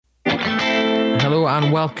Hello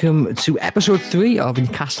and welcome to episode 3 of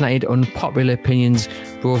Newcastle United Unpopular Opinions,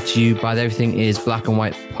 brought to you by the Everything is Black and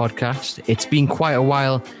White podcast. It's been quite a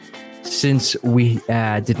while since we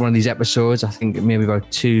did one of these episodes. I think maybe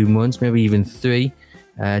about 2 months, maybe even 3,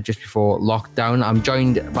 just before lockdown. I'm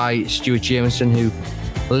joined by Stuart Jameson, who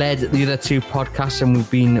led the other 2 podcasts, and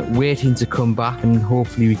we've been waiting to come back, and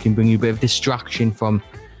hopefully we can bring you a bit of distraction from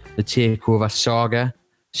the takeover saga.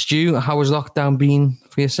 Stu, how has lockdown been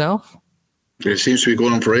for yourself? It seems to be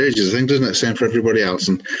going on for ages, I think, doesn't it? Same for everybody else.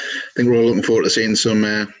 And I think we're all looking forward to seeing some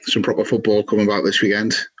proper football coming back this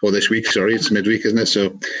weekend. Or this week, sorry. It's midweek, isn't it?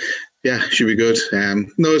 So, yeah, should be good.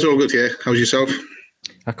 No, it's all good here. How's yourself?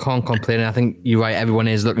 I can't complain. I think you're right. Everyone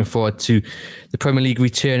is looking forward to the Premier League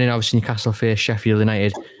returning. Obviously, Newcastle face Sheffield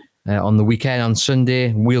United on the weekend, on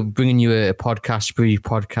Sunday. We'll bring you a preview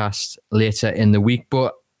podcast later in the week.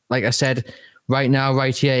 But like I said, right now,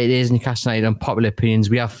 right here, it is Newcastle United Unpopular Opinions.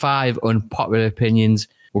 We have 5 unpopular opinions.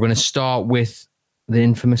 We're going to start with the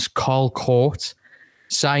infamous Carl Court,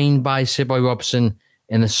 signed by Sir Bobby Robson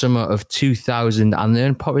in the summer of 2000. And the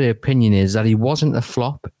unpopular opinion is that he wasn't a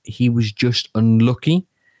flop. He was just unlucky.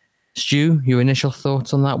 Stu, your initial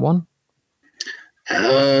thoughts on that one?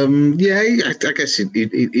 Yeah, I guess he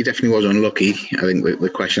definitely was unlucky. I think the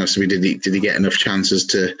question has to be, did he get enough chances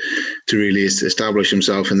to really establish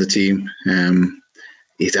himself in the team?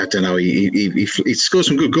 I don't know. He scored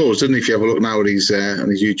some good goals, didn't he? If you have a look now at his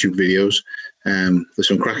YouTube videos, there's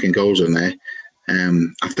some cracking goals in there.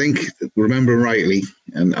 I think, remember rightly,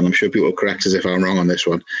 and I'm sure people will correct us if I'm wrong on this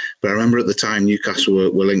one, but I remember at the time Newcastle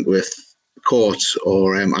were linked with Court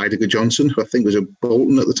or Idager Johnson, who I think was a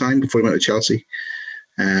Bolton at the time before he went to Chelsea.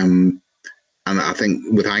 And I think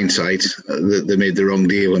with hindsight, they made the wrong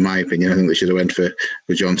deal, in my opinion. I think they should have went for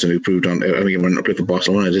Johnson, who proved on. I mean, he went to play for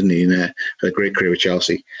Barcelona, didn't he? And had a great career with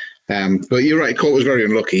Chelsea. But you're right, Court was very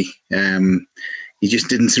unlucky. He just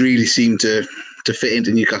didn't really seem to fit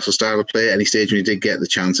into Newcastle style of play at any stage when he did get the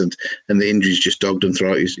chance, and the injuries just dogged him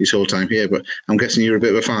throughout his whole time here. But I'm guessing you're a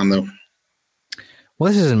bit of a fan, though.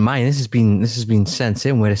 Well, this isn't mine. This has been sent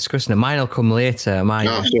in. We're discussing it. Mine will come later. My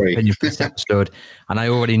opinion for this episode, and I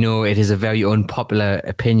already know it is a very unpopular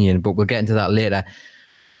opinion, but we'll get into that later.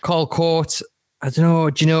 Carl Court, I don't know.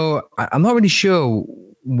 Do you know? I'm not really sure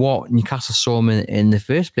what Newcastle saw him in the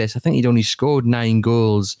first place. I think he'd only scored 9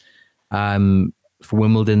 goals for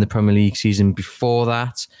Wimbledon the Premier League season before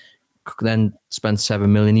that. Then spent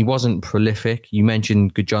 7 million. He wasn't prolific. You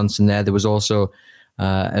mentioned Good Johnson there. There was also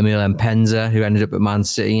Emil Mpenza, who ended up at Man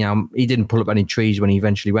City. Now, he didn't pull up any trees when he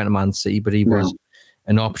eventually went to Man City, but he was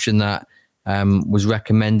an option that was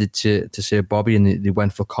recommended to Sir Bobby, and they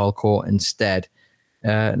went for Carl Court instead.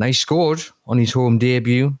 Now, he scored on his home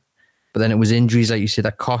debut, but then it was injuries, like you said,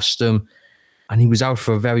 that cost him, and he was out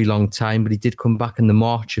for a very long time, but he did come back in the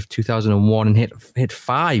March of 2001 and hit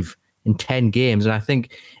 5 in 10 games. And I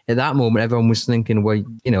think at that moment, everyone was thinking, well,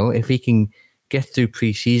 you know, if he can get through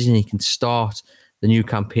pre-season, he can start the new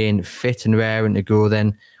campaign fit and raring to go,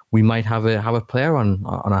 then we might have a player on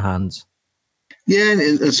our hands. Yeah,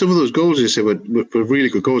 and some of those goals you said were really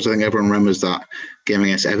good goals. I think everyone remembers that game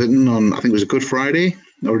against Everton on, I think it was a Good Friday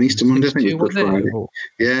or an Easter Monday. I think it was Good Friday.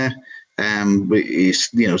 Yeah, but he's,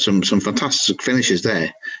 you know, some fantastic finishes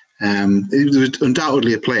there. He was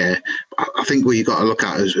undoubtedly a player. I think what you got to look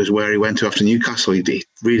at is where he went to after Newcastle. He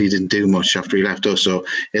really didn't do much after he left us. So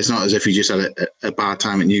it's not as if he just had a bad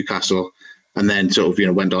time at Newcastle and then sort of, you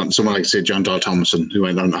know, went on. Someone like, say, John Doyle Thomason, who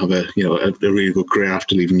went on to have a really good career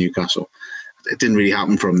after leaving Newcastle. It didn't really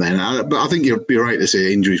happen from then. But I think you're right to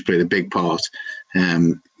say injuries played a big part.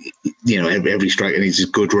 You know, every striker needs a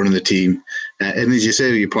good run in the team. And as you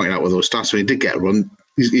say, you pointed out with those stats, when he did get a run,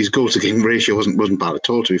 his goal-to-game ratio wasn't bad at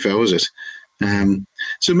all, to be fair, was it?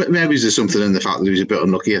 So maybe there's something in the fact that he was a bit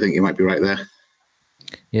unlucky. I think you might be right there.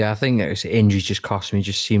 Yeah, I think that injuries just cost him. He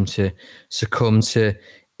just seemed to succumb to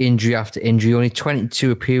injury after injury. Only 22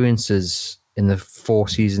 appearances in the 4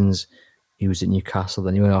 seasons he was at Newcastle.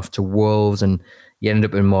 Then he went off to Wolves, and he ended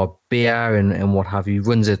up in Marbella and what have you. He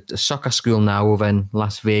runs a soccer school now over in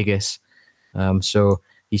Las Vegas. So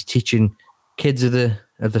he's teaching kids of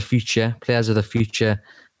the future, players of the future,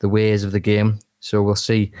 the ways of the game. So we'll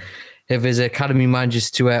see if his academy manages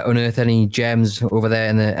to unearth any gems over there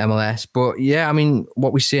in the MLS. But yeah, I mean,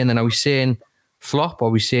 what we saying then? Are we saying flop, or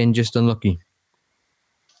are we saying just unlucky?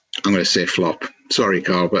 I'm going to say flop. Sorry,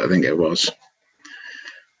 Carl, but I think it was.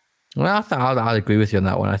 Well, I'll agree with you on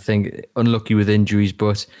that one. I think unlucky with injuries,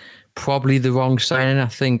 but probably the wrong signing. I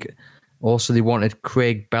think also they wanted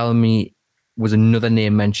Craig Bellamy, was another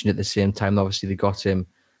name mentioned at the same time. Obviously, they got him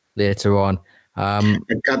later on.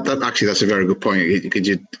 That's a very good point. I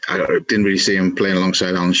didn't really see him playing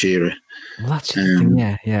alongside Alan Shearer. Well, that's the thing.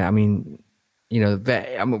 Yeah. I mean,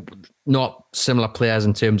 not similar players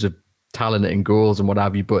in terms of talent and goals and what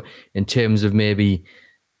have you, but in terms of maybe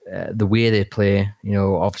the way they play,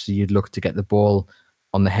 obviously you'd look to get the ball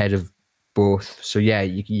on the head of both. So yeah,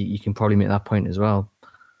 you can probably make that point as well.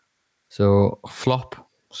 So flop.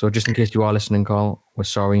 So just in case you are listening, Carl, we're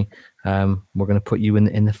sorry. We're going to put you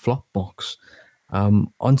in the flop box.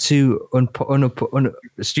 Onto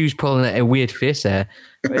Stu's pulling a weird face there.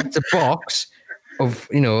 It's a box of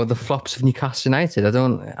the flops of Newcastle United.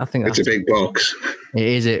 I think it's a big box.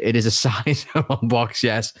 It is a sizable box.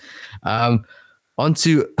 Yes.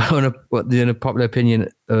 Onto the unpopular opinion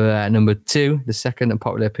number 2, the second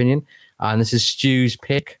unpopular opinion, and this is Stu's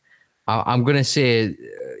pick. I'm going to say,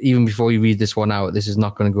 even before you read this one out, this is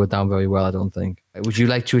not going to go down very well, I don't think. Would you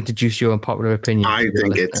like to introduce your unpopular opinion? I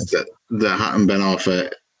think it's that Hatem Ben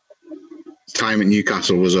Arfa time at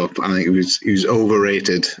Newcastle was up. I think he was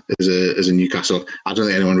overrated as a Newcastle. I don't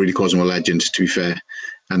think anyone really calls him a legend, to be fair.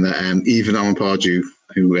 And that even Alan Pardew,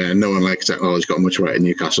 who no one likes technology, got much right at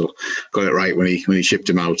Newcastle, got it right when he shipped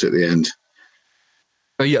him out at the end.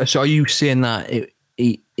 So are you saying that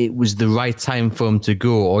it was the right time for him to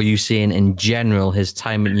go, or are you saying in general his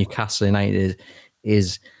time at Newcastle United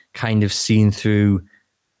is kind of seen through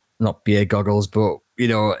not beer goggles, but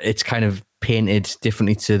it's kind of painted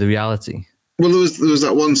differently to the reality? Well, there was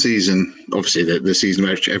that one season, obviously the season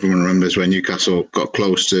which everyone remembers, when Newcastle got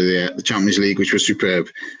close to the Champions League, which was superb,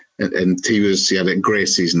 and he had a great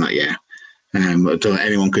season that year. I don't think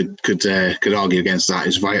anyone could argue against that.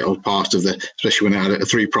 It's a vital part of especially when they had a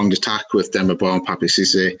 3-pronged attack with Demba Ba and Papiss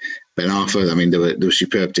Cissé, Ben Arfa. I mean, they were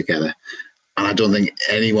superb together, and I don't think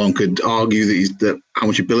anyone could argue that how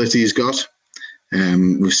much ability he's got.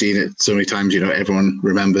 We've seen it so many times. Everyone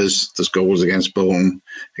remembers there's goals against Bolton,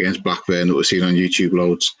 against Blackburn that we've seen on YouTube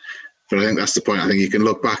loads. But I think that's the point. I think you can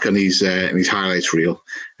look back on his highlights reel,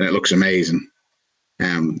 and it looks amazing.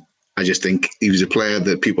 I just think he was a player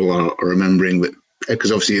that people are remembering,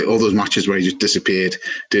 because obviously all those matches where he just disappeared,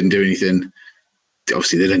 didn't do anything,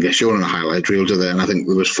 obviously they didn't get shown on a highlight reel, do they? And I think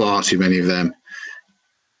there was far too many of them.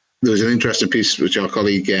 There was an interesting piece which our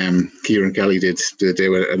colleague Kieran Kelly did the other day,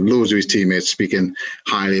 where loads of his teammates speaking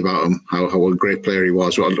highly about him, how a great player he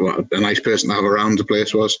was, what a nice person to have around the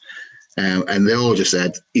place was. And they all just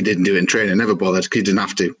said he didn't do it in training, never bothered, because he didn't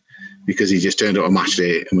have to, because he just turned up on match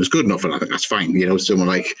day and was good enough. And I think that's fine. Someone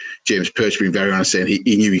like James Perch being very honest, saying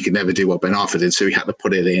he knew he could never do what Ben Arfa did, so he had to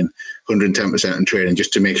put it in 110% in training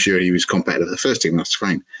just to make sure he was competitive for the first team. That's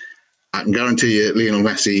fine. I can guarantee you, Lionel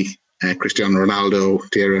Messi, Cristiano Ronaldo,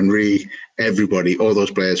 Thierry Henry, everybody, all those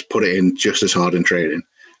players put it in just as hard in training.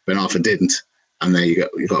 Ben Arfa didn't, and then you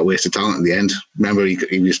got a waste of talent at the end. Remember,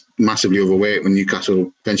 he was massively overweight when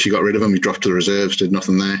Newcastle eventually got rid of him. He dropped to the reserves, did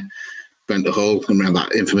nothing there. Bent the Hull, and around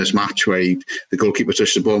that infamous match where the goalkeeper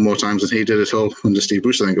touched the ball more times than he did at Hull under Steve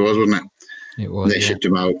Bruce, I think it was, wasn't it? It was. And they shipped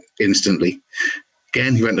him out instantly.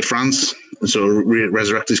 Again, he went to France and sort of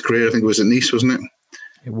resurrected his career. I think it was at Nice, wasn't it?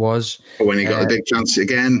 It was. But when he got a big chance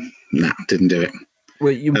again, didn't do it.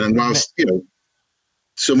 Well, and then whilst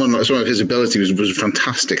some of his ability was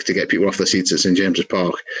fantastic to get people off their seats at St James's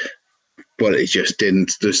Park, but it just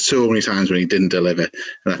didn't. There's so many times when he didn't deliver,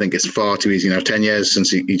 and I think it's far too easy now, 10 years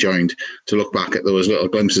since he joined, to look back at those little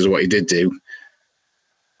glimpses of what he did do,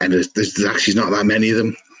 and there's actually not that many of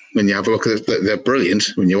them. When you have a look at it, they're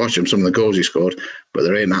brilliant when you watch them, some of the goals he scored, but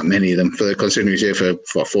there ain't that many of them. Considering he was here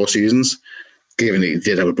for 4 seasons, given he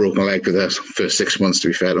did have a broken leg for the first 6 months, to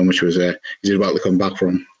be fair to him, which was he's about to come back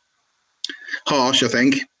from. Harsh, I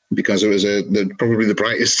think, because it was probably the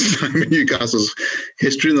brightest time in Newcastle's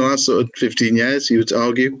history in the last sort of 15 years, you would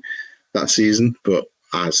argue, that season. But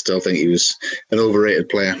I still think he was an overrated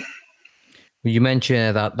player. Well, you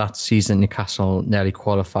mentioned that season Newcastle nearly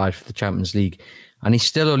qualified for the Champions League, and he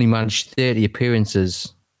still only managed 30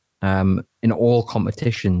 appearances in all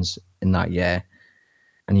competitions in that year.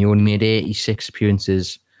 And he only made 86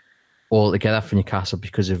 appearances altogether for Newcastle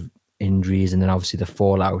because of injuries and then obviously the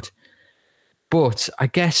fallout. But I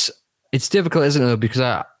guess it's difficult, isn't it? Because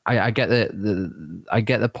I get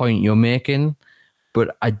the point you're making,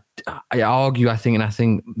 but I argue, I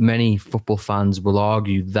think many football fans will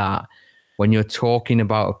argue that when you're talking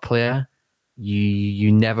about a player, you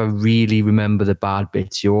never really remember the bad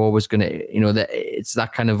bits. You're always going to, it's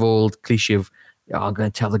that kind of old cliche of, I'm going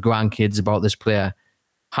to tell the grandkids about this player.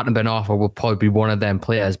 Hatem Ben Arfa will probably be one of them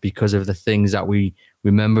players because of the things that we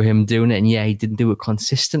remember him doing it. And yeah, he didn't do it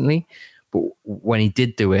consistently, but when he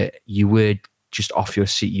did do it, you were just off your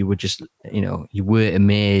seat. You were just, you were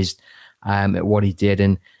amazed at what he did.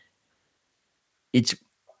 And it's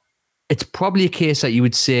probably a case that you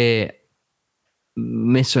would say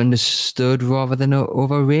misunderstood rather than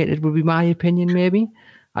overrated would be my opinion, maybe.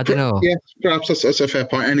 I don't know. Yeah, perhaps that's a fair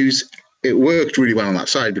point. And it worked really well on that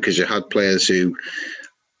side because you had players who,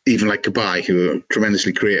 even like Cabaye, who were a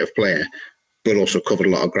tremendously creative player, but also covered a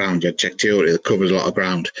lot of ground. You had Cheick Tioté that covered a lot of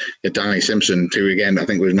ground. You had Danny Simpson, who again, I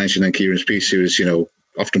think was mentioned in Kieran's piece, who was,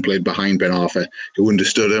 often played behind Ben Arfa, who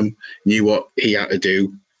understood him, knew what he had to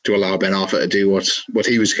do to allow Ben Arfa to do what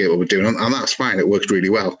he was capable of doing. And that's fine. It worked really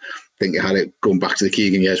well. I think you had it going back to the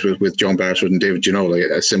Keegan years with John Beresford and David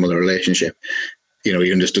Ginola, a similar relationship.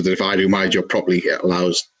 He understood that if I do my job properly, it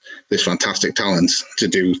allows this fantastic talent to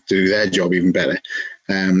do their job even better.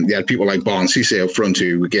 You had people like Barnes Cisse up front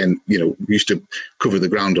who, again, used to cover the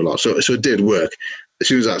ground a lot. So it did work. As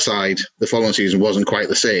soon as that side, the following season wasn't quite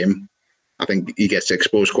the same, I think he gets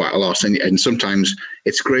exposed quite a lot. And sometimes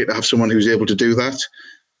it's great to have someone who's able to do that.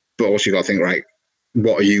 But also you got to think, right,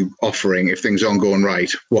 what are you offering? If things aren't going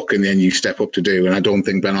right, what can then you step up to do? And I don't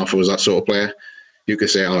think Ben Arfa was that sort of player. You could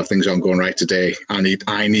say, if things aren't going right today, I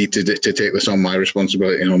need to take this on my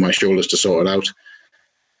responsibility and on my shoulders to sort it out.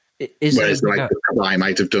 Whereas I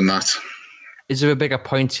might have done that. Is there a bigger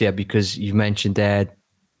point here? Because you mentioned there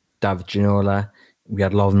David Ginola, we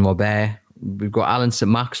had Lovren Maubert, we've got Allan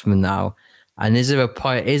Saint-Maximin now. And is there a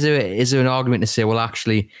point? Is there an argument to say, well,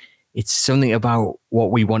 actually, it's something about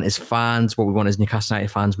what we want as fans, what we want as Newcastle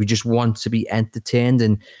United fans. We just want to be entertained.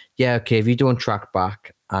 And yeah, okay, if you don't track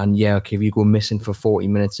back, and yeah, okay, if you go missing for 40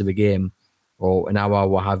 minutes of a game or an hour,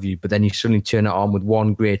 what have you, but then you suddenly turn it on with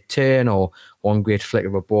one great turn or one great flick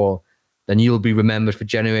of a ball, then you'll be remembered for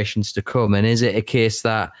generations to come. And is it a case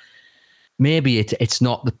that maybe it's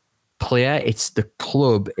not the player, it's the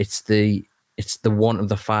club, it's the want of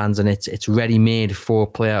the fans, and it's ready-made for a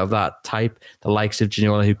player of that type, the likes of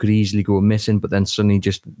Ginola, who could easily go missing, but then suddenly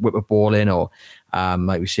just whip a ball in, or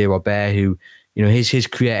like we say, Robert, who, his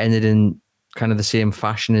career ended in kind of the same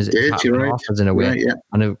fashion as Arthur's in a way. Right, yeah.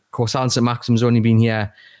 And of course, Allan Saint-Maximin's only been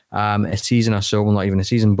here a season or so, well, not even a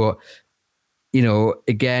season, but,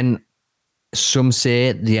 again, some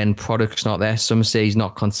say the end product's not there. Some say he's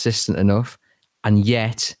not consistent enough. And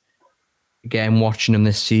yet, again, watching him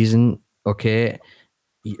this season, okay,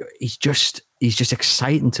 he's just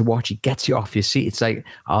exciting to watch. He gets you off your seat. It's like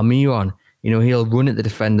Almiron, he'll run at the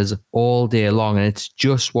defenders all day long, and it's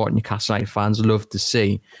just what Newcastle United fans love to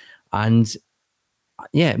see. And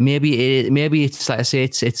yeah, maybe it's like I say,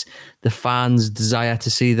 it's the fans' desire to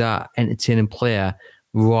see that entertaining player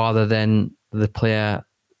rather than the player.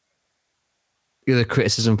 The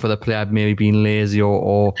criticism for the player maybe being lazy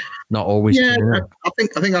or not always. Yeah, I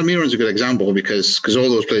think Almiron's a good example because all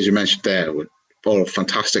those players you mentioned there were all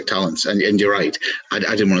fantastic talents, and you're right. I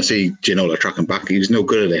didn't want to see Ginola tracking back. He was no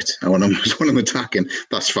good at it. I want him attacking.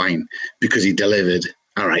 That's fine because he delivered.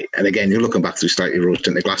 All right, and again, you're looking back through slightly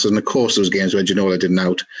rose-tinted glasses, and of course, those games where Ginola didn't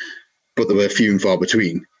out, but there were few and far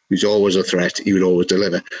between. He was always a threat. He would always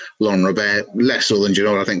deliver. Laurent Robert, less so than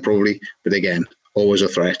Ginola, I think, probably, but again, always a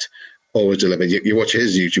threat. Always delivered. You watch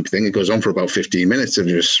his YouTube thing; it goes on for about 15 minutes of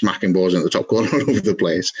just smacking balls into the top corner all over the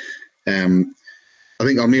place. I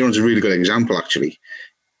think Almiron's a really good example. Actually,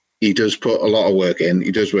 he does put a lot of work in.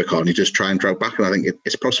 He does work hard. And he does try and track back, and I think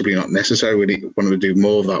it's possibly not necessary. We want to do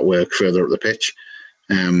more of that work further up the pitch,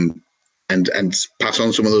 and pass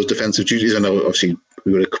on some of those defensive duties. I know obviously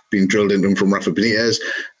we would have been drilled into them from Rafa Benitez,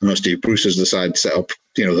 and Steve Bruce has decided to set up,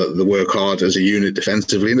 the work hard as a unit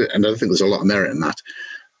defensively, and I think there's a lot of merit in that.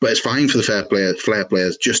 But it's fine for the flair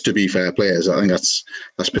players just to be fair players. I think that's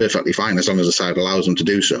perfectly fine as long as the side allows them to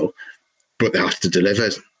do so. But they have to deliver.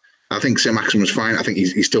 I think Saint-Maximin was fine. I think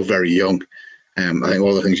he's still very young. I think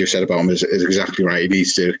all the things you said about him is exactly right. He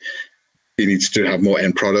needs to have more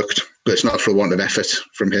end product, but it's not for want of effort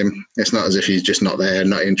from him. It's not as if he's just not there,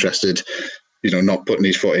 not interested, not putting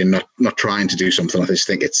his foot in, not trying to do something. I just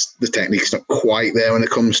think it's the technique's not quite there when it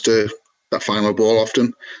comes to that final ball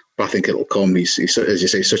often. But I think it'll come. He's as you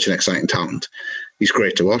say, such an exciting talent. He's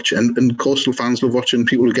great to watch, and Coastal fans love watching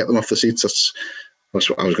people who get them off the seats. That's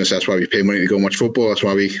what I was going to say. That's why we pay money to go and watch football. That's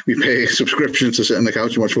why we pay subscriptions to sit on the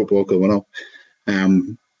couch and watch football coming up.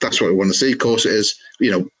 That's what we want to see. Of course, it is.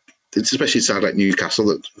 It's especially a side like Newcastle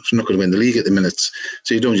that's not going to win the league at the minute.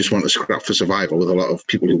 So you don't just want to scrap for survival with a lot of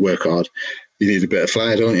people who work hard. You need a bit of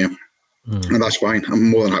flair, don't you? And that's fine. I'm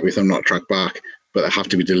more than happy with them not track back, but they have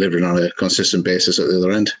to be delivering on a consistent basis at the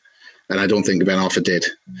other end. And I don't think Ben Arfa did.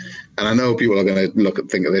 And I know people are going to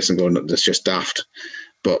think of this and go, that's just daft.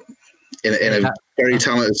 But in a very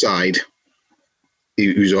talented side,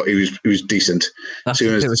 he was decent. As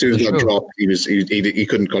soon as that dropped, he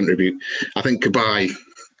couldn't contribute. I think Cabaye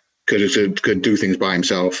could do things by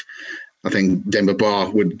himself. I think Demba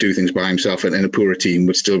Ba would do things by himself, and in a poorer team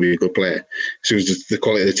would still be a good player. So as the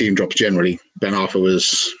quality of the team drops generally, Ben Arfa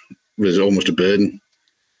was almost a burden.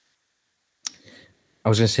 I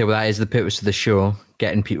was going to say, well, that is the purpose of the show,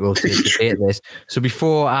 getting people to debate this. So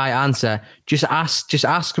before I answer, just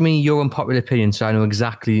ask me your unpopular opinion, so I know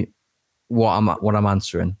exactly what I'm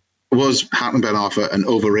answering. Was Hatem Ben Arfa an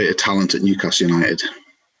overrated talent at Newcastle United?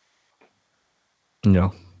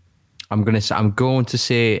 No. I'm going to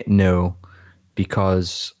say no,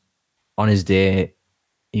 because on his day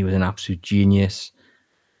he was an absolute genius.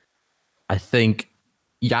 I think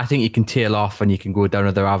you can tail off and you can go down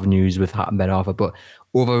other avenues with Hatem Ben Arfa, but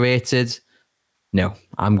overrated? No.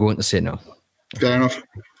 I'm going to say no. Fair enough.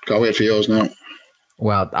 Can't wait for yours now.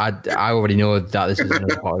 Well, I already know that this is an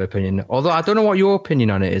unpopular opinion, although I don't know what your opinion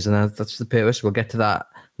on it is, and that's the purpose. We'll get to that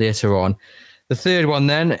later on. The third one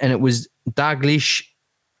then, and it was Dalglish.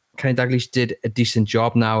 Kenny Dalglish did a decent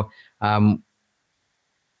job. Now,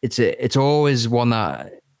 it's always one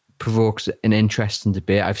that provokes an interesting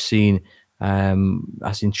debate. I've seen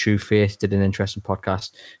True Faith did an interesting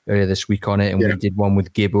podcast earlier this week on it, and we did one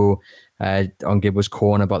with Gibbo on Gibbo's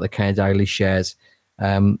Corner about the Kenny Dalglish shares.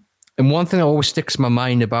 And one thing that always sticks in my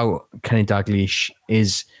mind about Kenny Dalglish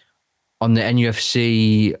is on the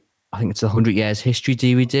NUFC, I think it's the 100 Years History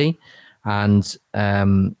DVD, and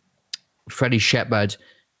Freddie Shepherd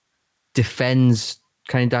defends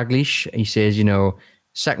Kenny Dalglish. He says,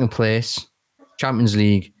 second place, Champions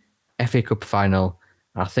League, FA Cup final.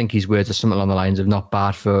 I think his words are something along the lines of not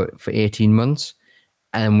bad for 18 months.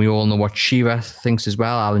 And we all know what Shearer thinks as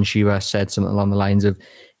well. Alan Shearer said something along the lines of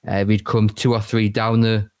if he'd come 2 or 3 down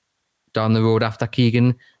the road after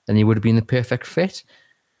Keegan, then he would have been the perfect fit.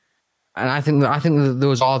 And I think that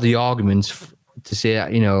those are the arguments to say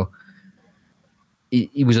that,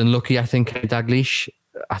 he was unlucky, I think, Dalglish.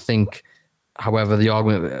 I think, however, the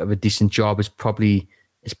argument of a decent job is probably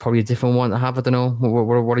a different one to have. I don't know.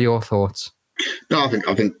 What are your thoughts? No, I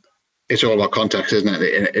think it's all about context, isn't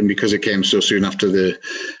it? And because it came so soon after the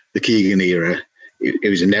Keegan era, it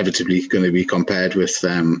was inevitably going to be compared with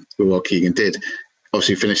what Keegan did.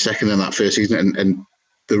 Obviously finished second in that first season, and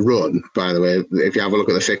the run, by the way, if you have a look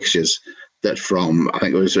at the fixtures, that from, I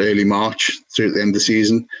think it was early March through at the end of the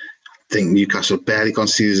season, I think Newcastle barely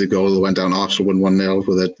conceded a goal. They went down, Arsenal won 1-0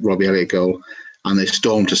 with a Robbie Elliott goal, and they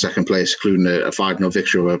stormed to second place, including a 5-0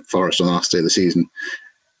 victory over Forest on the last day of the season.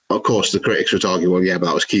 Of course, the critics would argue, well, yeah, but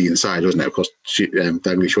that was Keegan's side, wasn't it? Of course,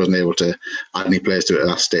 Dalglish wasn't able to add any players to it at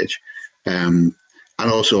that stage. And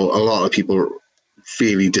also, a lot of people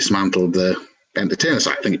feel he dismantled the entertainer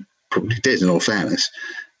side. I think he probably did, in all fairness.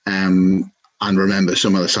 And remember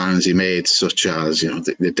some of the signings he made, such as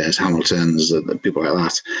the Des Hamiltons, the people like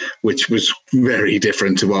that, which was very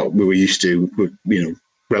different to what we were used to. With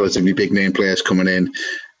relatively big name players coming in,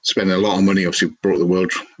 spending a lot of money. Obviously, brought the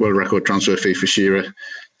world record transfer fee for Shearer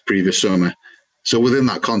previous summer. So within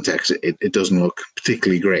that context, it doesn't look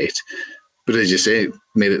particularly great. But as you say,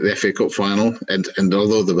 made it the FA Cup final, and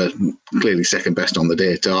although they were clearly second best on the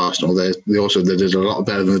day to Arsenal, they did a lot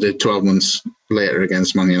better than they did 12 months later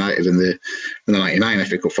against Man United in the 99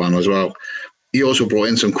 FA Cup final as well. He also brought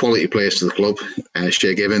in some quality players to the club: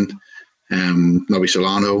 Shea Given, Nobby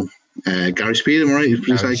Solano, Gary Speed, am I right?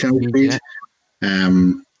 Gary Speed.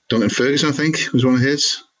 Yeah. Duncan Ferguson, I think, was one of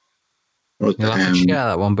his. You'll have to share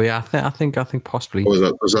that one, but yeah, I think possibly. Was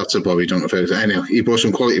that to Bobby Duncan Ferguson? Anyway, he brought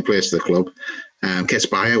some quality players to the club. Kits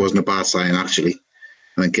Bayer wasn't a bad sign, actually.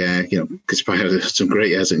 I think Kits Bayer had some great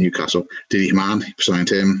years at Newcastle. Didi Hamann, he signed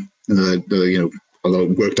him. Although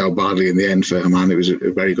it worked out badly in the end for Hamann, it was a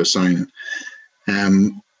very good signing.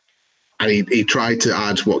 And he tried to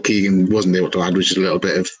add what Keegan wasn't able to add, which is a little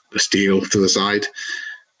bit of a steal to the side.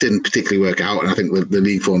 Didn't particularly work out, and I think the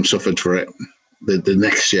league form suffered for it the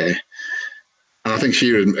next year. And I think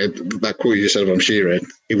Shearer, that quote you just said about Shearer,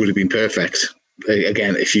 it would have been perfect,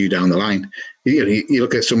 again, a few down the line. You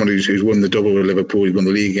look at someone who's won the double with Liverpool, he won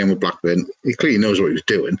the league again with Blackburn, he clearly knows what he was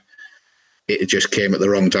doing. It just came at the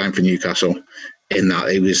wrong time for Newcastle in that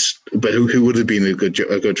it was, but who would have been a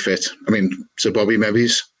good fit? I mean, Sir Bobby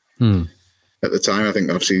Mevies at the time, I think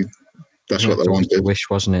obviously that's what they wanted. A wish,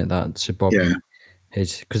 wasn't it, that Sir Bobby? Yeah.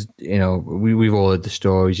 Because we've all heard the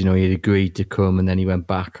stories. He had agreed to come, and then he went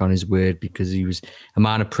back on his word because he was a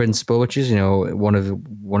man of principle, which is one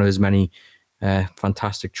of his many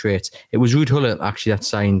fantastic traits. It was Ruud Gullit actually that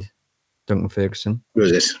signed Duncan Ferguson.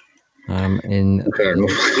 Was it? Fair enough.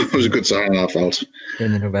 It was a good sign, I felt.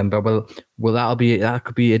 In November. Well, that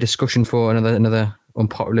could be a discussion for another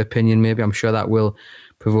unpopular opinion. Maybe I'm sure that will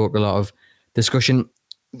provoke a lot of discussion.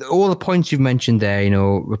 All the points you've mentioned there,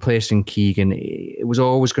 replacing Keegan, it was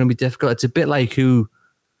always going to be difficult. It's a bit like who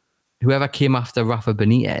whoever came after Rafa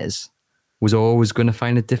Benitez was always going to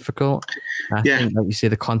find it difficult. And I think, like you say,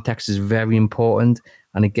 the context is very important,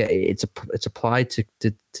 and it's applied to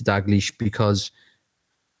Dalglish because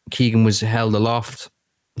Keegan was held aloft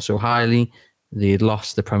so highly. They had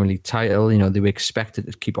lost the Premier League title. They were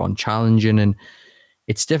expected to keep on challenging, and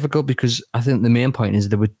it's difficult because I think the main point is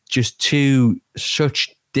there were just two such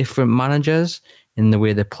different managers in the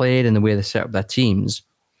way they played and the way they set up their teams.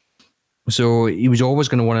 So he was always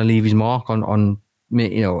going to want to leave his mark on and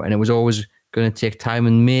it was always going to take time,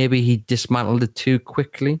 and maybe he dismantled it too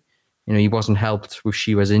quickly. He wasn't helped with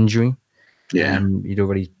Shearer's injury. Yeah. He'd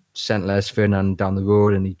already sent Les Ferdinand down the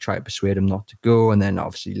road, and he tried to persuade him not to go, and then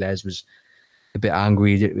obviously Les was a bit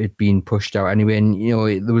angry at it being pushed out anyway, and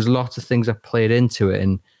there was lots of things that played into it,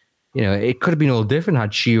 and it could have been all different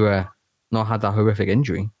had Shearer not had that horrific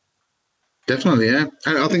injury. Definitely, yeah.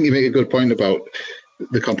 And I think you make a good point about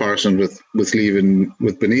the comparison with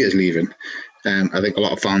Benitez leaving. I think a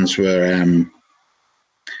lot of fans were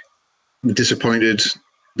disappointed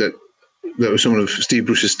that there was someone of Steve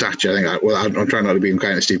Bruce's stature. I'm trying not to be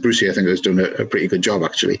kind of Steve Bruce here. I think he's done a pretty good job,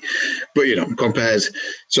 actually. But, compared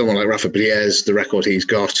someone like Rafa Benitez, the record he's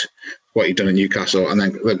got, what he'd done in Newcastle, and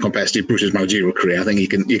then compare Steve Bruce's managerial career, I think you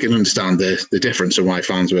can understand the difference and why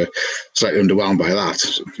fans were slightly underwhelmed by that,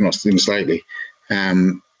 not even slightly.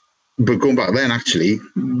 But going back then, actually,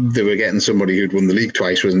 they were getting somebody who'd won the league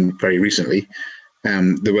twice, wasn't very recently.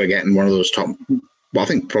 They were getting one of those top, well, I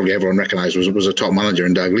think probably everyone recognised was a top manager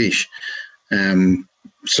in Dalglish.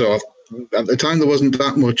 So at the time, there wasn't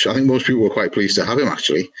that much. I think most people were quite pleased to have him,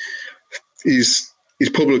 actually. His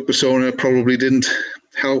public persona probably didn't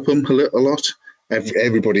help him a lot.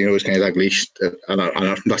 Everybody knows Kenny Dalglish,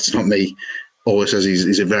 and that's not me, always says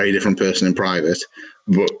he's a very different person in private.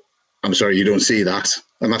 But I'm sorry, you don't see that,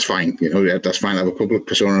 and that's fine. That's fine to have a public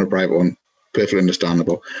persona and a private one. Perfectly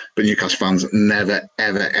understandable. But Newcastle fans never,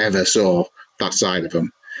 ever, ever saw that side of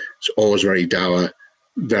him. It's always very dour,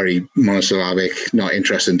 very monosyllabic, not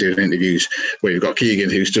interested in doing interviews. Where you've got Keegan,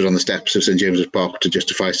 who stood on the steps of St James's Park to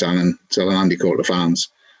justify selling Andy Cole to fans.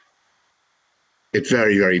 It's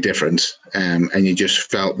very, very different. And you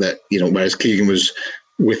just felt that, whereas Keegan was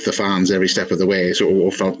with the fans every step of the way, so it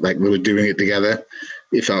all felt like they were doing it together.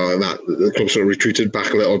 It felt like that the club sort of retreated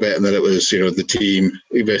back a little bit, and that it was, the team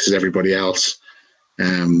versus everybody else.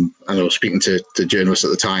 And I was speaking to journalists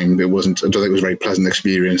at the time. I don't think it was a very pleasant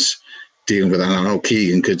experience dealing with that. And I know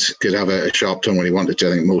Keegan could have a sharp tongue when he wanted to.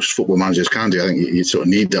 I think most football managers can do. I think you sort of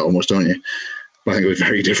need that almost, don't you? But I think it was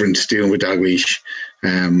very different dealing with Dalglish.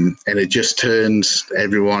 And it just turns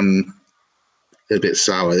everyone a bit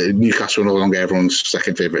sour. Newcastle are no longer everyone's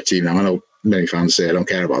second favourite team now. I know many fans say I don't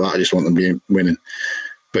care about that. I just want them being winning.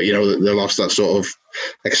 But, they lost that sort of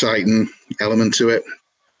exciting element to it.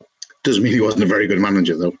 Doesn't mean he wasn't a very good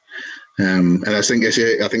manager, though. And I think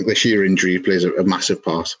the Shearer injury plays a massive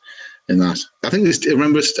part in that. I don't know if you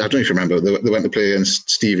remember, they went to play against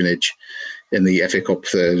Stevenage in the FA Cup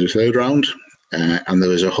third round. And there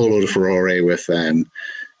was a whole load of furore with,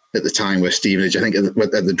 at the time, where Stevenage, I think at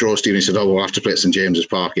the draw, Stevenage said, we'll have to play at St James's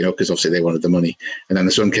Park, because obviously they wanted the money. And then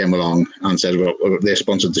the Sun came along and said, well, they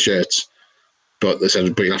sponsored the shirts. But they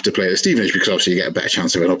said, but you'll have to play at Stevenage because obviously you get a better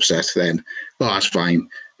chance of an upset then. Well, that's fine.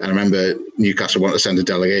 And I remember Newcastle wanted to send a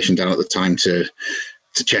delegation down at the time to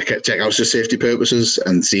check out for safety purposes,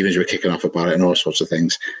 and Stevenage were kicking off about it and all sorts of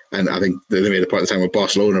things. And I think they made a point at the time where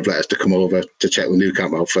Barcelona have let us to come over to check the Nou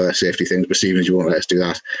Camp out for safety things, but Stevenage won't let us do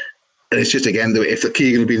that. And it's just, again, if the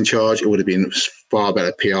Keegan had been in charge, it would have been far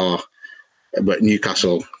better PR. But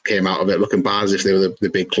Newcastle came out of it looking bad as if they were the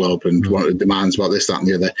big club and wanted demands about this, that, and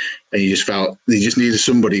the other. And you just felt they just needed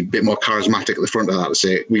somebody a bit more charismatic at the front of that to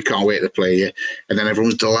say, we can't wait to play you. And then everyone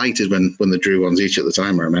was delighted when they drew ones each at the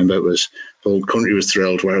time. I remember the whole country was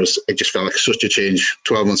thrilled, whereas it just felt like such a change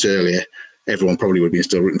 12 months earlier. Everyone probably would be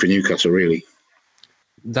still rooting for Newcastle, really.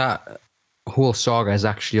 That whole saga is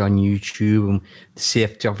actually on YouTube, and the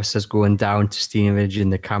safety officers going down to Stevenage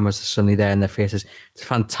and the cameras are suddenly there in their faces. It's a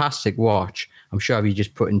fantastic watch. I'm sure if you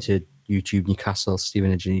just put into YouTube Newcastle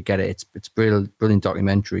Stevenage and you get it, it's brilliant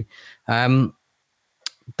documentary.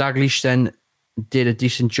 Dalglish then did a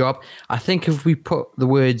decent job. I think if we put the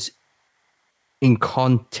words in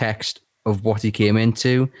context of what he came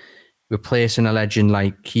into, replacing a legend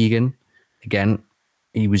like Keegan, again,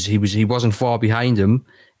 he wasn't far behind him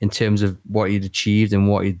in terms of what he'd achieved and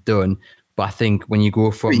what he'd done. But I think when you go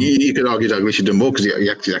from... You could argue Dalglish had done more because he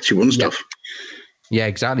actually won stuff. Yeah,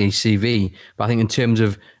 exactly, CV. But I think in terms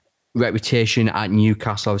of reputation at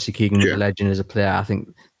Newcastle, obviously Keegan was a legend as a player. I think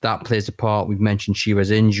that plays a part. We've mentioned Shearer's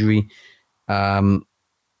injury, the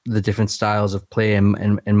different styles of play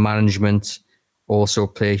and management. also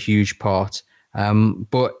play a huge part.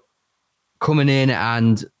 But coming in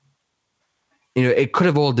and, it could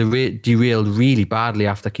have all derailed really badly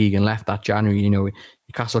after Keegan left that January.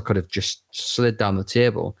 Newcastle could have just slid down the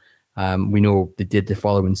table. We know they did the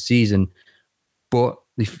following season, but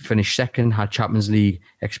they finished second, had Champions League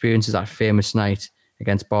experiences, that famous night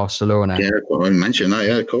against Barcelona. Yeah, I mentioned that,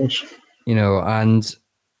 yeah, of course. And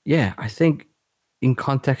yeah, I think in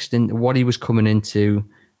context in what he was coming into,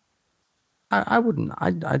 I wouldn't.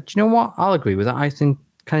 Do you know what? I'll agree with that. I think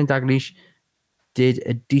Kenny Dalglish did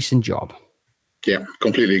a decent job. Yeah,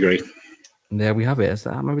 completely agree. And there we have it. Is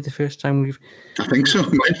that maybe the first time we've... I think so.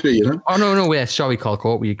 Might be, Oh, no. Yeah, sorry, Carl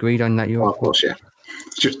Court. We agreed on that. Of course, yeah.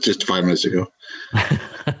 Just 5 minutes ago.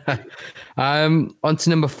 On to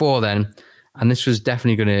number 4 then. And this was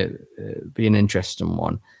definitely going to be an interesting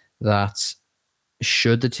one. That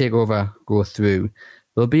should the takeover go through,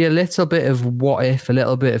 there'll be a little bit of what if, a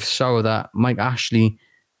little bit of sorrow that Mike Ashley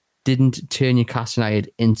didn't turn Newcastle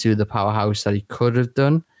United into the powerhouse that he could have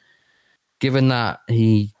done. Given that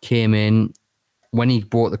he came in, when he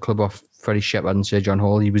bought the club off Freddie Shepherd and Sir John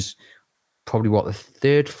Hall, he was probably, the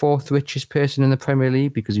third, fourth richest person in the Premier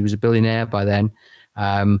League because he was a billionaire by then.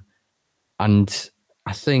 And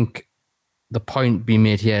I think the point being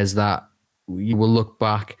made here is that you will look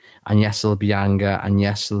back and yes, there'll be anger and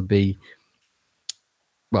yes, there'll be,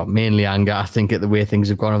 mainly anger, I think, at the way things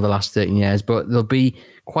have gone over the last 13 years, but there'll be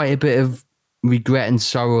quite a bit of regret and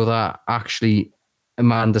sorrow that actually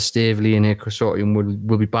Amanda Staveley and her consortium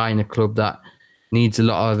will be buying a club that needs a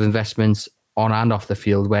lot of investments on and off the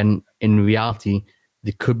field, when in reality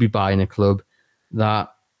they could be buying a club that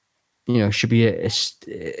should be a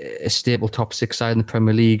stable top 6 side in the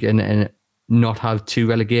Premier League and not have 2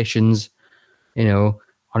 relegations on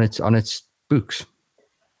its books.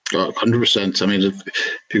 100%. I mean, if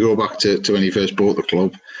you go back to when he first bought the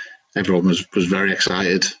club, everyone was very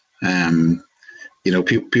excited.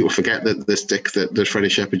 People forget that the stick that Freddie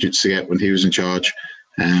Shepherd used to get when he was in charge,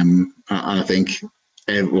 and I think,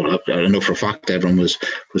 I know for a fact everyone was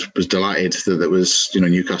delighted that was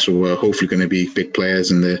Newcastle were hopefully going to be big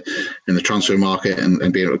players in the transfer market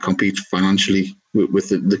and be able to compete financially with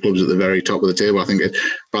the clubs at the very top of the table. I think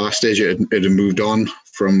by that stage it had moved on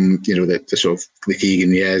from the sort of the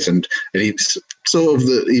Keegan years and sort of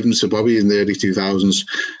even Sir Bobby in the early 2000s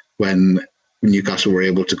when Newcastle were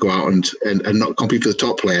able to go out and not compete for the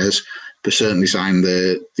top players, but certainly sign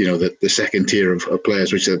the second tier of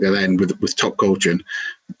players, which they then with top coaching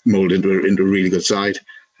molded into a really good side.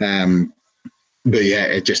 But yeah,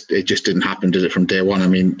 it just didn't happen, did it, from day one? I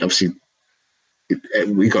mean, obviously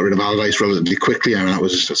we got rid of Allardyce relatively quickly. I mean, that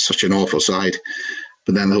was such an awful side.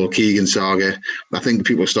 But then the whole Keegan saga, I think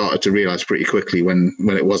people started to realise pretty quickly when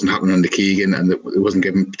it wasn't happening under Keegan and it wasn't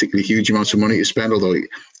given particularly huge amounts of money to spend, although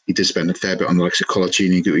he did spend a fair bit on the likes of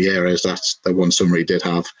Colaccini and Gutierrez. That's the one summer he did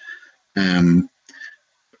have. It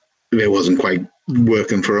wasn't quite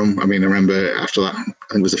working for him. I mean, I remember after that, I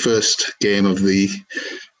think it was the first game of the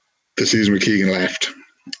season where Keegan left,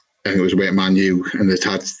 and it was away at Man U, and they'd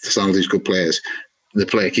had some of these good players. The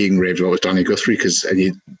player Keegan raved about was Danny Guthrie, and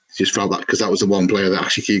you just felt that because that was the one player that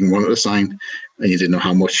actually Keegan wanted to sign, and you didn't know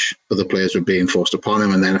how much other players were being forced upon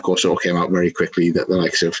him. And then, of course, it all came out very quickly that the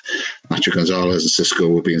likes of Nacho Gonzalez and Cisco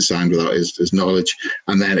were being signed without his knowledge.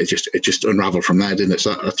 And then it just unravelled from there, didn't it?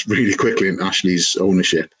 So that's really quickly in Ashley's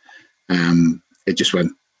ownership. It just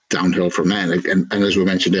went downhill from there. And as we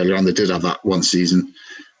mentioned earlier on, they did have that one season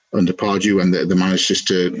under Pardew, and they managed just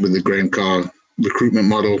to, with the Graham Carr recruitment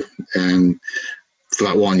model, for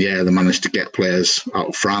that 1 year, they managed to get players out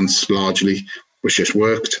of France largely, which just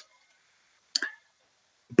worked.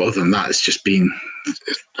 But other than that, it's just been,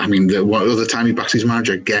 I mean, the other time he backed his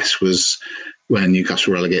manager, I guess, was when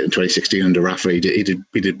Newcastle relegated in 2016 under Rafa. He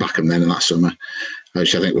did back him then in that summer,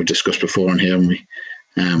 which I think we've discussed before on here, haven't we?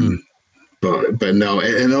 But no,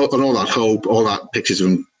 and all that hope, all that pictures of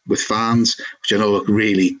him with fans, which I know look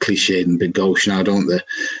really cliched and big gauche now, don't they?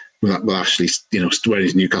 Well, actually, wearing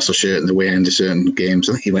his Newcastle shirt and the way end of certain games.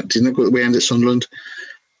 I think he didn't go the way end at Sunderland.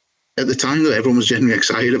 At the time that everyone was genuinely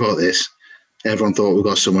excited about this, everyone thought we've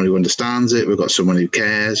got someone who understands it, we've got someone who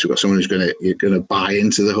cares, we've got someone who's going to buy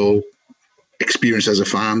into the whole experience as a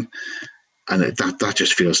fan, and that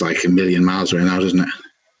just feels like a million miles away now, doesn't it?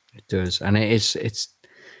 It does, and it's.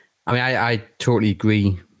 I mean, I totally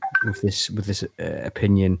agree with this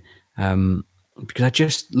opinion, because I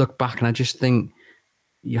just look back and I just think.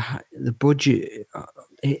 The budget,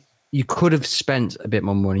 you could have spent a bit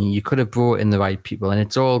more money. You could have brought in the right people, and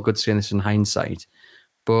it's all good saying this in hindsight.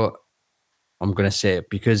 But I'm going to say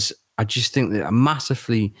it because I just think that a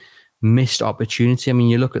massively missed opportunity. I mean,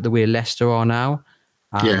 you look at the way Leicester are now,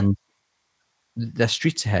 and their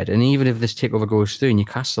streets ahead. And even if this takeover goes through,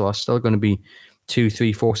 Newcastle are still going to be 2,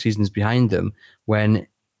 3, 4 seasons behind them, when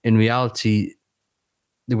in reality,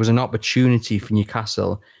 there was an opportunity for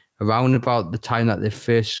Newcastle around about the time that they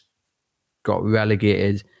first got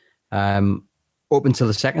relegated, up until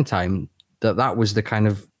the second time, that was the kind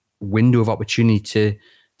of window of opportunity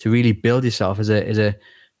to really build yourself as a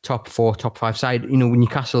top 4, top 5 side. You know, when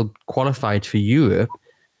Newcastle qualified for Europe,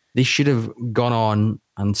 they should have gone on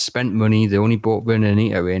and spent money. They only bought Werner and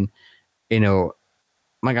Anita in. You know,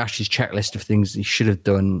 Mike Ashley's checklist of things he should have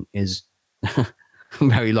done is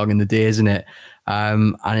very long in the day, isn't it?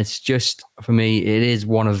 And it's just, for me, it is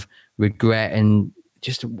one of regret and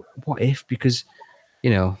just what if, because, you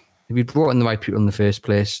know, if you brought in the right people in the first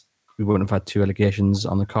place, we wouldn't have had 2 relegations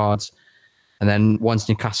on the cards. And then once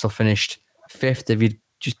Newcastle finished 5th, if you'd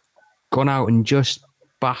just gone out and just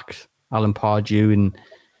backed Alan Pardew, and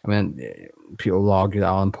I mean, people will argue that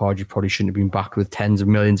Alan Pardew probably shouldn't have been backed with tens of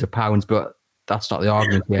millions of pounds, but that's not the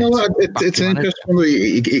argument here. Well, it's an interesting way.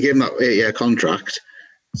 He gave him that 8-year contract.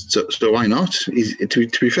 So why not? To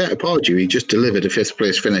be fair to Pardew, he just delivered a 5th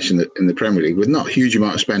place finish in the Premier League with not a huge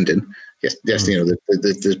amount of spending. Yes, you know,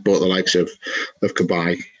 they bought the likes of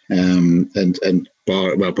Cabaye, and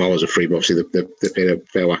Bar was a free, but obviously they paid a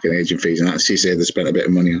fair whack in agent fees, and that's CC they spent a bit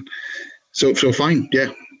of money on. So fine, yeah,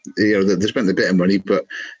 you know, they spent a bit of money, but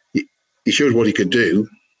he showed what he could do.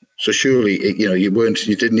 So surely, you know, you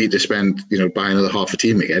didn't need to spend, you know, buy another half a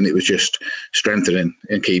team again. It was just strengthening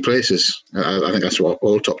in key places. I think that's what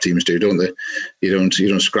all top teams do, don't they? You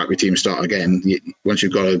don't scrap your team, start again. Once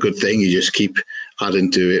you've got a good thing, you just keep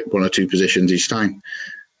adding to it 1 or 2 positions each time.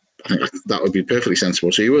 I think that would be perfectly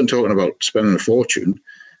sensible. So you weren't talking about spending a fortune.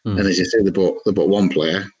 And as you say, they bought 1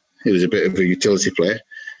 player. He was a bit of a utility player,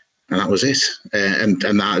 and that was it. And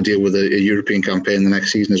that to deal with a European campaign the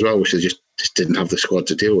next season as well, which they just didn't have the squad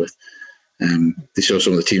to deal with. They saw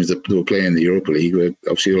some of the teams that were playing in the Europa League, where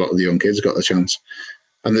obviously a lot of the young kids got the chance.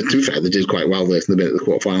 And to be fair, they did quite well there in the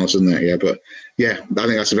quarterfinals, didn't they? Yeah, but yeah, I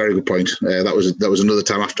think that's a very good point. That was another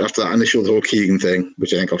time after that initial, the whole Keegan thing,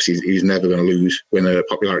 which I think obviously he's never going to lose, win a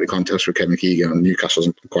popularity contest for Kevin Keegan, and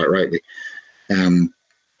Newcastle's quite rightly.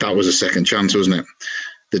 That was a second chance, wasn't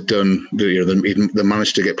it? They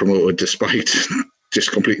managed to get promoted despite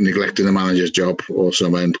just completely neglecting the manager's job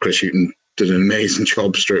also, and Chris Hughton did an amazing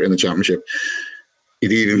job straight in the Championship.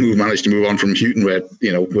 He'd even managed to move on from Hughton, where,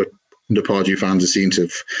 you know, the Pardew fans seem to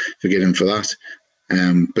forget him for that.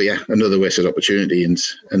 But yeah, another wasted opportunity, and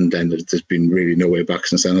then there's been really no way back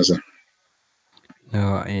since then, has there?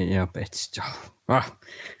 No, you know, it's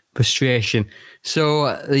frustration.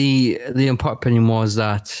 So the unpopular opinion was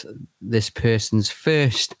that this person's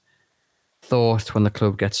first thought when the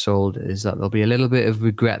club gets sold is that there'll be a little bit of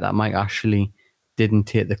regret that Mike Ashley didn't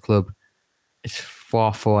take the club as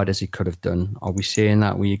far forward as he could have done. Are we saying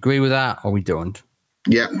that we agree with that, or we don't?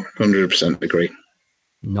 Yeah, 100% agree.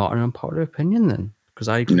 Not an unpopular opinion then, because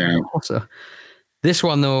I agree. No. Also, this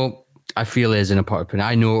one though, I feel is an unpopular opinion.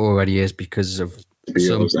 I know it already is because of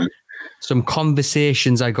some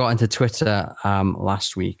conversations I got into Twitter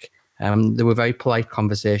last week. They were very polite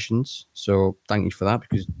conversations, so thank you for that,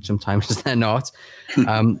 because sometimes they're not.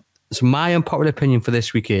 So my unpopular opinion for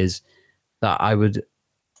this week is that I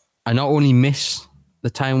not only miss the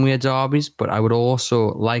time we had derbies, but I would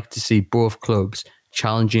also like to see both clubs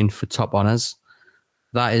challenging for top honours.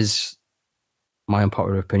 That is my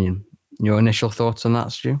unpopular opinion. Your initial thoughts on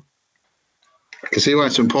that, Stu? I can see why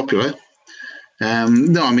it's unpopular.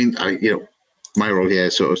 No, I mean, my role here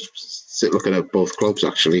is sort of sit looking at both clubs,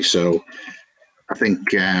 actually. So I think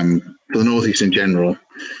for the North East in general,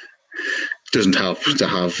 it doesn't help to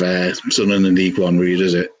have Sunderland in League One, really,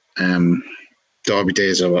 does it? Derby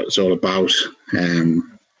days are what it's all about.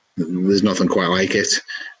 There's nothing quite like it.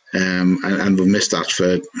 And we've missed that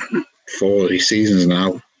for 4 seasons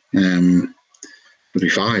now. Maybe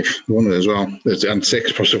 5, won't it, as well? And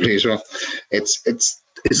 6 possibly as well.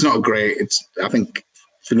 It's not great. I think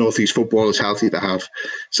for North East football, it's healthy to have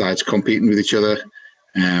sides competing with each other.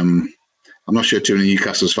 I'm not sure too many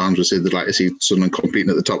Newcastle's fans would say they'd like to see Sunderland competing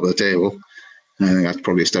at the top of the table. I think that's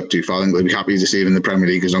probably a step too far. I think they'd be happy to see them in the Premier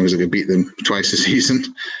League as long as they could beat them twice a season.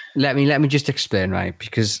 Let me just explain, right?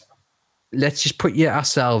 Because let's just put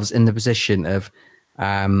ourselves in the position of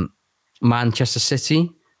Manchester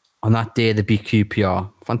City on that day they beat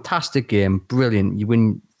QPR. Fantastic game, brilliant. You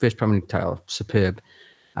win first Premier League title, superb.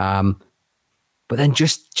 But then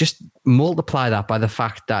just multiply that by the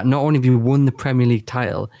fact that not only have you won the Premier League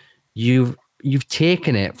title, you've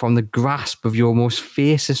taken it from the grasp of your most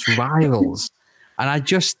fiercest rivals. And I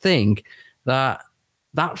just think that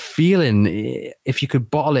feeling, if you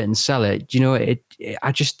could bottle it and sell it,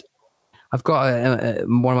 I've got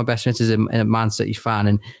one of my best friends is a Man City fan,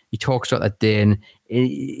 and he talks about that day, and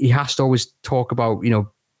he has to always talk about, we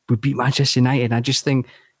beat Manchester United. And I just think,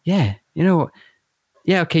 yeah,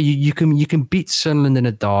 okay, you can beat Sunderland in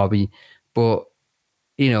a derby, but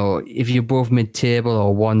if you're both mid-table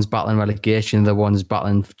or one's battling relegation, the one's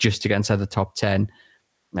battling just to get inside the top 10,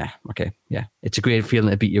 okay, yeah, it's a great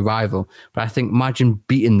feeling to beat your rival. But I think imagine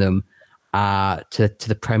beating them to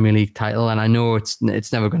the Premier League title, and I know it's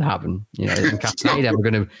never going to happen. It's not ever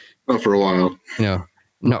going to. Not for a while.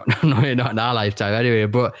 Not in our lifetime anyway.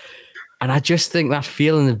 And I just think that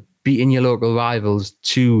feeling of beating your local rivals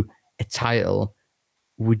to a title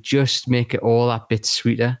would just make it all that bit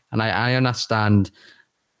sweeter. And I understand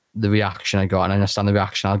the reaction I got, and I understand the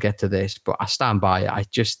reaction I'll get to this, but I stand by it. I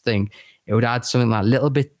just think it would add something that little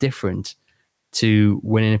bit different to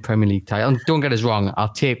winning a Premier League title. And don't get us wrong,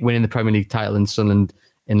 I'll take winning the Premier League title in Sunderland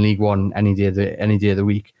in League One any day of the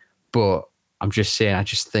week. But I'm just saying, I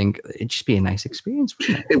just think it'd just be a nice experience,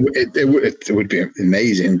 wouldn't it? It would be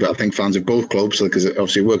amazing, but I think fans of both clubs, because it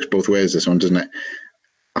obviously works both ways, this one, doesn't it?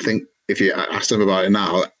 I think if you ask them about it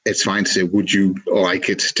now, it's fine to say, would you like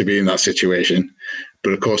it to be in that situation?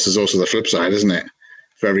 But of course, there's also the flip side, isn't it?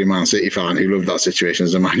 For every Man City fan who loved that situation,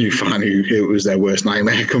 as a Man U fan who it was their worst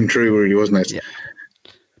nightmare come true, really, wasn't it? Yeah.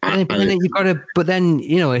 But then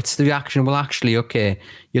it's the reaction. Well, actually, okay,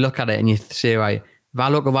 you look at it and you say, right, if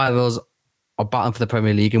our local rivals are battling for the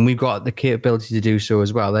Premier League and we've got the capability to do so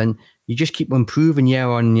as well, then you just keep improving year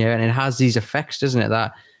on year, and it has these effects, doesn't it?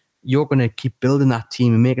 That you're going to keep building that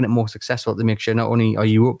team and making it more successful to make sure not only are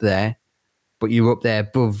you up there, but you're up there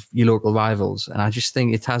above your local rivals. And I just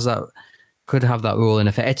think it could have that role in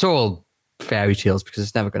effect. It's all fairy tales because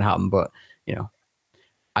it's never going to happen. But, it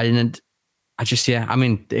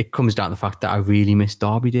comes down to the fact that I really miss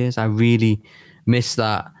derby days. I really miss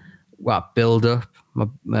that build up.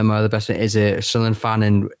 My other best friend is a Sunderland fan,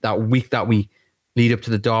 and that week that we lead up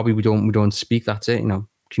to the derby, we don't speak. That's it.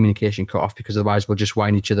 Communication cut off, because otherwise we'll just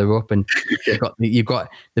wind each other up. And you've got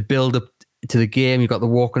the build up to the game, you've got the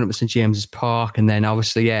walking up to St James's Park, and then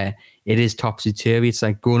obviously, it is topsy-turvy. It's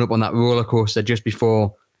like going up on that roller coaster just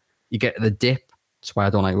before you get to the dip. That's why I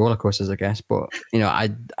don't like roller coasters, I guess. But I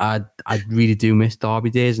really do miss derby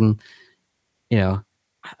days, and I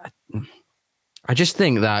just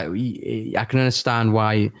think that I can understand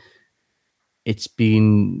why it's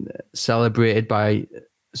been celebrated by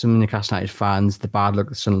some Newcastle United fans, the bad luck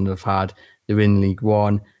that Sunderland have had. They're in League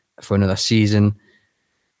One for another season.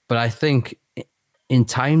 But I think in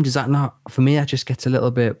time, does that not, for me, that just gets a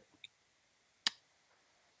little bit,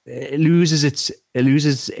 it loses its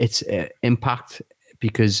impact,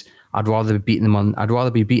 because I'd rather be beating them on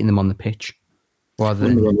the pitch rather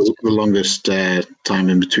than the longest time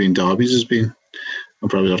in between derbies has been. I'll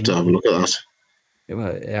probably have to have a look at that.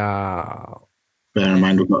 Yeah. Bear in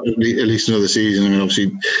mind, we've got at least another season. I mean,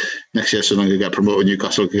 obviously, next year Sunderland could get promoted,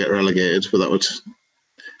 Newcastle could get relegated, but that's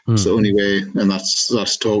the only way, and that's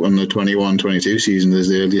talking the 21-22 season is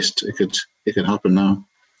the earliest it could happen now.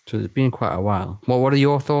 So it's been quite a while. Well, what are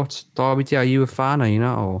your thoughts, Derby? Are you a fan? Are you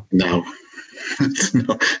not? Or? No.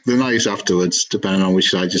 They're nice afterwards, depending on which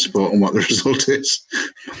side you support and what the result is.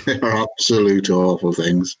 They are absolute awful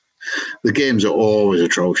things. The games are always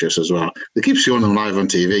atrocious as well. They keep showing them live on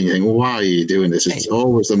TV, and you think, well, why are you doing this? It's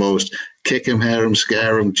always the most kick them, hair them,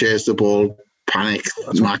 scare them, chase the ball, panic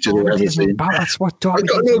matches I've ever seen. That's what Derby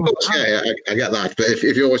is about. Yeah, I get that. But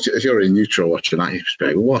if you're a neutral watching that, you're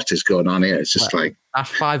like, what is going on here? It's just like that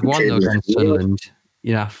 5-1 though against Sunderland.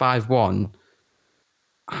 5-1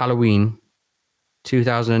 Halloween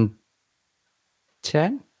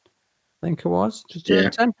 2010, I think it was.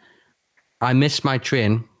 2010. Yeah. I missed my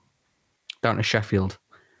train down to Sheffield,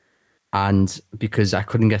 and because I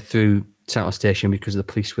couldn't get through Central Station because the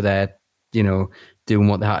police were there, doing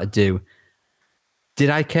what they had to do. Did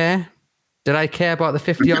I care? Did I care about the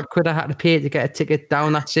 50-odd quid I had to pay to get a ticket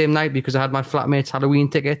down that same night because I had my flatmate's Halloween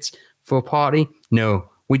tickets for a party? No.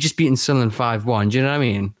 We just beaten Sunderland 5-1. Do you know what I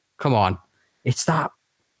mean? Come on. It's that.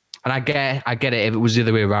 And I get it. If it was the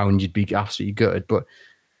other way around, you'd be absolutely gutted. But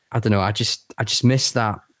I don't know. I just miss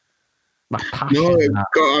that. No,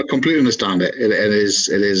 I completely understand it. It's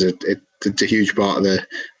a huge part of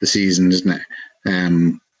the season, isn't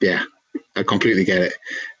it? Yeah, I completely get it.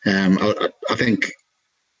 I think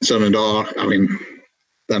Sunderland are. I mean,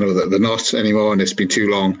 I know that they're not anymore, and it's been too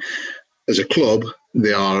long. As a club,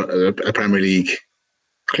 they are a Premier League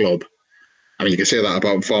club. I mean, you can say that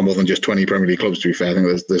about far more than just 20 Premier League clubs. To be fair, I think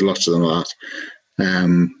there's lots of them like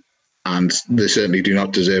that. And they certainly do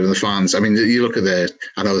not deserve the fans. I mean, you look at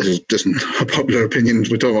I know this is just a popular opinion.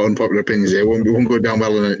 We're talking about unpopular opinions here. We won't go down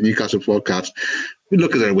well in a Newcastle podcast. we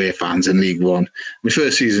look at their away fans in League One. My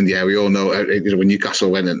first season, we all know, when Newcastle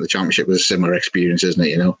went into the Championship, it was a similar experience, isn't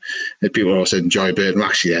it? And people all said enjoy Burton. Well,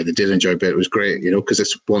 actually, they did enjoy Burton. It was great, because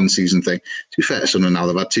it's one season thing. To be fair to Sunderland now,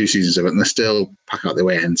 they've had 2 seasons of it, and they still pack out their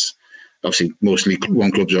way ends. Obviously, most League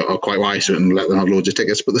One clubs are quite wise to it and let them have loads of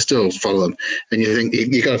tickets, but they still follow them. And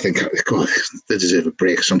you got to think, God, they deserve a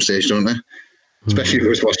break at some stage, don't they? Especially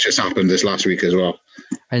with what's just happened this last week as well.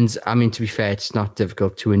 And I mean, to be fair, it's not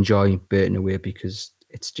difficult to enjoy Burton away because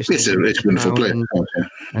it's just it's wonderful play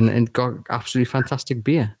and got absolutely fantastic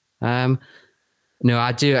beer. No,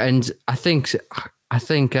 I do, and I think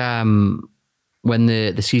when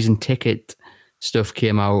the season ticket stuff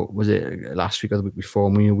came out, was it last week or the week before?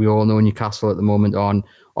 We all know Newcastle at the moment aren't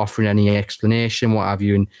offering any explanation, what have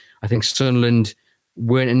you, and I think Sunderland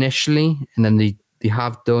weren't initially, and then they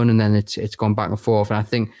have done, and then it's gone back and forth. And I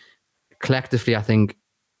think collectively,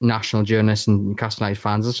 national journalists and Newcastle United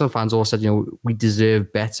fans and some fans all said, we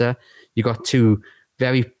deserve better. You got 2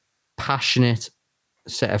 very passionate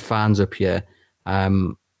set of fans up here,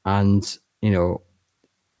 and you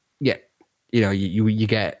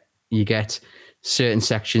get certain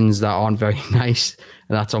sections that aren't very nice,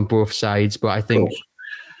 and that's on both sides. But I think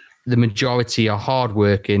the majority are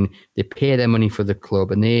hardworking. They pay their money for the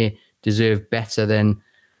club, and they deserve better than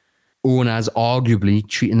owners arguably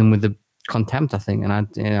treating them with the contempt, I think. And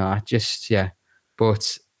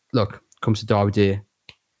but look, comes to Derby Day,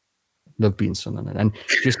 love being Sunderland. And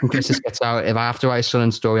just in case this gets out, if I have to write a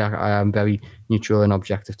Sunderland story, I am very neutral and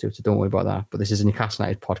objective to it, so don't worry about that. But this is a Newcastle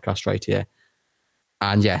United podcast right here.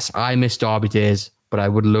 And yes, I miss Derby days, but I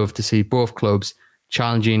would love to see both clubs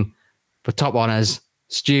challenging for top honours.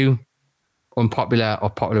 Stu, unpopular or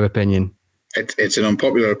popular opinion? It's an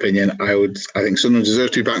unpopular opinion. I think Sunderland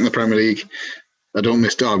deserve to be back in the Premier League. I don't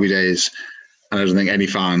miss Derby days, and I don't think any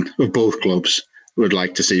fan of both clubs would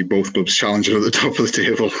like to see both clubs challenging at the top of the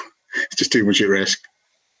table. It's just too much at risk.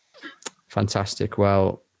 Fantastic.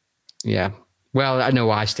 Well, yeah. Well, I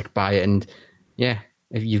know I stick by it, and yeah,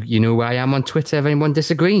 if you know where I am on Twitter if anyone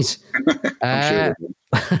disagrees. I'm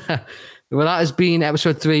sure. Well, that has been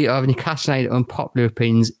episode 3 of Newcastle United Unpopular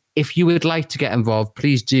Opinions. If you would like to get involved,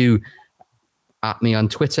 please do at me on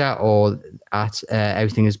Twitter or at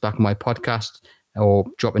Everything Is Black and White podcast, or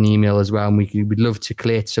drop an email as well. And we'd love to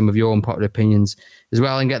collate some of your unpopular opinions as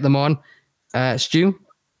well and get them on. Stu,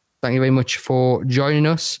 thank you very much for joining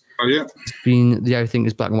us. Oh, yeah. It's been the Everything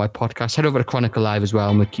Is Black and White podcast. Head over to Chronicle Live as well,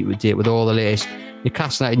 and we'll keep you up to date with all the latest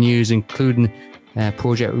Newcastle United news, including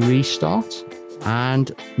Project Restart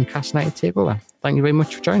and Newcastle United Takeover. Thank you very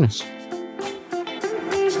much for joining us.